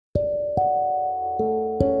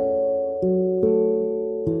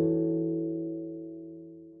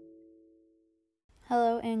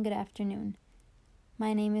and good afternoon.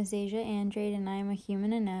 My name is Asia Andrade and I am a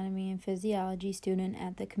human anatomy and physiology student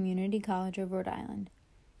at the Community College of Rhode Island.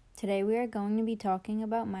 Today we are going to be talking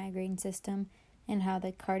about migraine system and how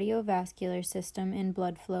the cardiovascular system and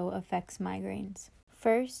blood flow affects migraines.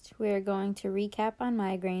 First, we are going to recap on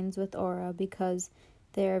migraines with aura because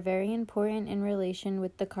they are very important in relation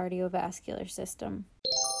with the cardiovascular system.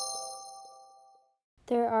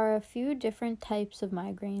 There are a few different types of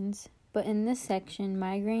migraines, but in this section,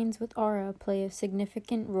 migraines with aura play a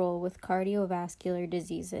significant role with cardiovascular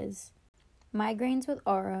diseases. Migraines with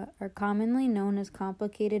aura are commonly known as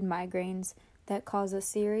complicated migraines that cause a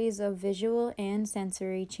series of visual and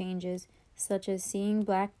sensory changes, such as seeing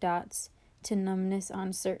black dots, to numbness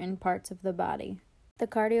on certain parts of the body. The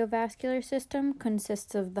cardiovascular system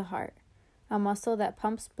consists of the heart, a muscle that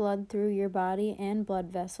pumps blood through your body and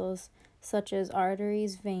blood vessels, such as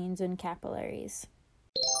arteries, veins, and capillaries.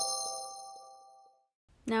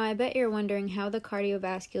 Now, I bet you're wondering how the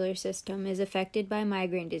cardiovascular system is affected by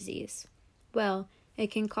migraine disease. Well,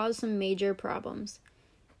 it can cause some major problems.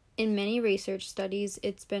 In many research studies,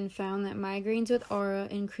 it's been found that migraines with aura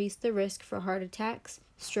increase the risk for heart attacks,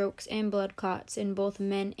 strokes, and blood clots in both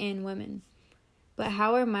men and women. But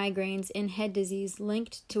how are migraines and head disease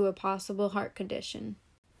linked to a possible heart condition?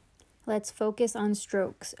 Let's focus on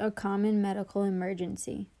strokes, a common medical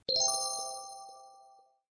emergency.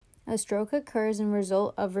 A stroke occurs as a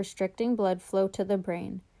result of restricting blood flow to the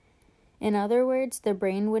brain. In other words, the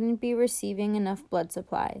brain wouldn't be receiving enough blood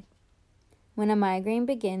supply. When a migraine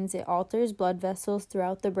begins, it alters blood vessels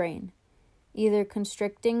throughout the brain, either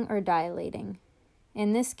constricting or dilating.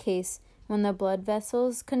 In this case, when the blood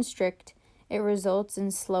vessels constrict, it results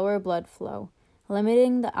in slower blood flow,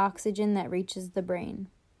 limiting the oxygen that reaches the brain.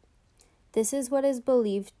 This is what is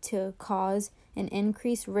believed to cause an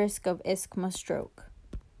increased risk of ischemic stroke.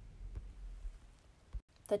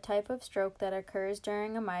 The type of stroke that occurs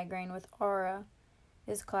during a migraine with aura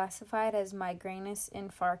is classified as migrainous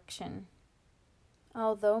infarction.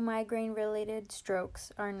 Although migraine-related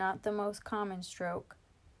strokes are not the most common stroke,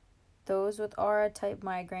 those with aura-type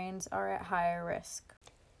migraines are at higher risk.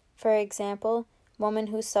 For example, women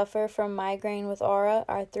who suffer from migraine with aura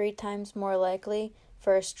are 3 times more likely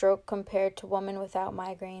for a stroke compared to women without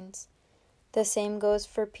migraines. The same goes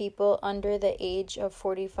for people under the age of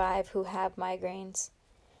 45 who have migraines.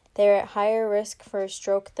 They are at higher risk for a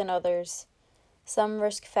stroke than others. Some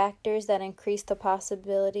risk factors that increase the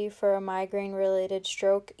possibility for a migraine-related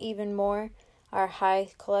stroke even more are high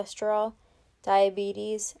cholesterol,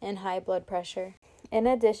 diabetes, and high blood pressure. In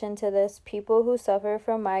addition to this, people who suffer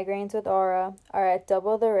from migraines with aura are at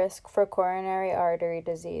double the risk for coronary artery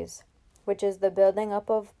disease, which is the building up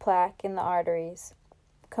of plaque in the arteries,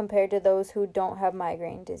 compared to those who don't have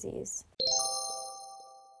migraine disease.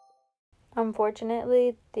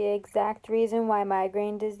 Unfortunately, the exact reason why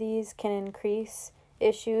migraine disease can increase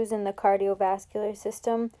issues in the cardiovascular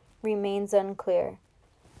system remains unclear.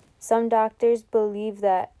 Some doctors believe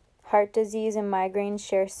that heart disease and migraines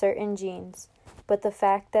share certain genes, but the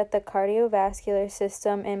fact that the cardiovascular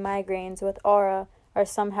system and migraines with aura are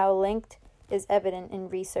somehow linked is evident in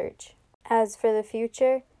research. As for the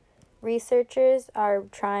future, researchers are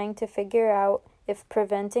trying to figure out if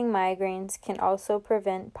preventing migraines can also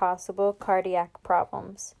prevent possible cardiac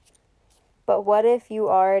problems. But what if you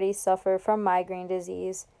already suffer from migraine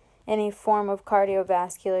disease, any form of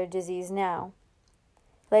cardiovascular disease now?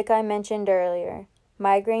 Like I mentioned earlier,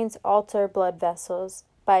 migraines alter blood vessels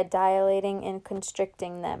by dilating and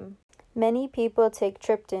constricting them. Many people take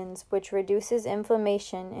triptans, which reduces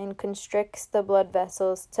inflammation and constricts the blood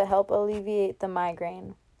vessels to help alleviate the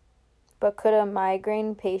migraine. But could a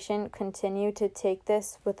migraine patient continue to take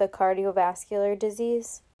this with a cardiovascular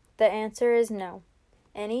disease? The answer is no.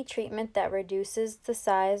 Any treatment that reduces the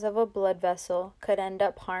size of a blood vessel could end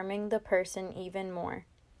up harming the person even more.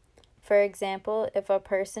 For example, if a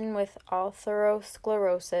person with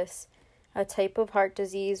atherosclerosis, a type of heart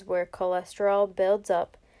disease where cholesterol builds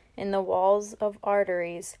up in the walls of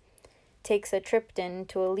arteries, takes a triptan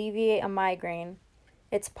to alleviate a migraine,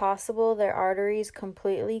 it's possible their arteries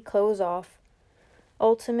completely close off,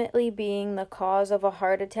 ultimately being the cause of a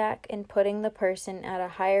heart attack and putting the person at a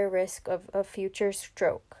higher risk of a future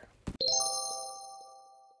stroke.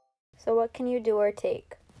 So what can you do or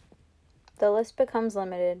take? The list becomes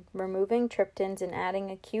limited, removing triptans and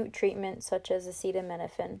adding acute treatment such as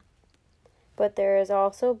acetaminophen. But there is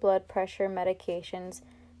also blood pressure medications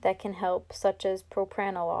that can help, such as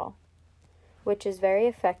propranolol, which is very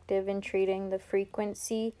effective in treating the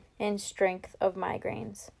frequency and strength of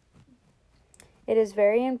migraines. It is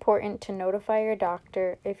very important to notify your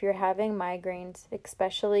doctor if you're having migraines,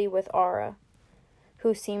 especially with aura.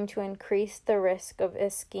 who seem to increase the risk of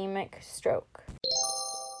ischemic stroke.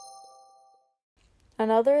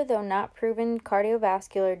 Another, though not proven,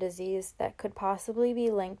 cardiovascular disease that could possibly be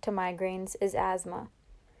linked to migraines is asthma.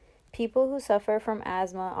 People who suffer from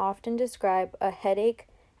asthma often describe a headache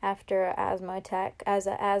after an asthma attack as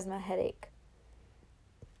an asthma headache.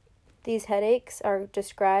 These headaches are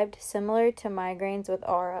described similar to migraines with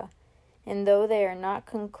aura, and though they are not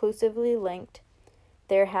conclusively linked,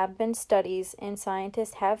 there have been studies and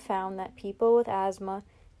scientists have found that people with asthma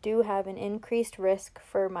do have an increased risk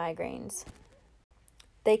for migraines.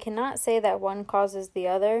 They cannot say that one causes the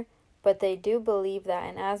other, but they do believe that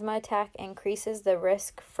an asthma attack increases the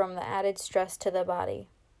risk from the added stress to the body.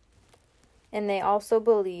 And they also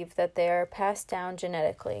believe that they are passed down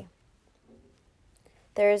genetically.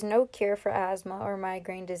 There is no cure for asthma or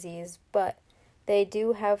migraine disease, but they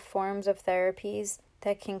do have forms of therapies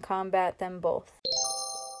that can combat them both.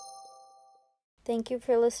 Thank you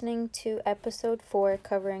for listening to episode 4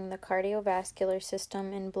 covering the cardiovascular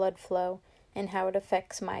system and blood flow and how it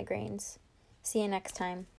affects migraines. See you next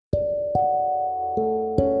time.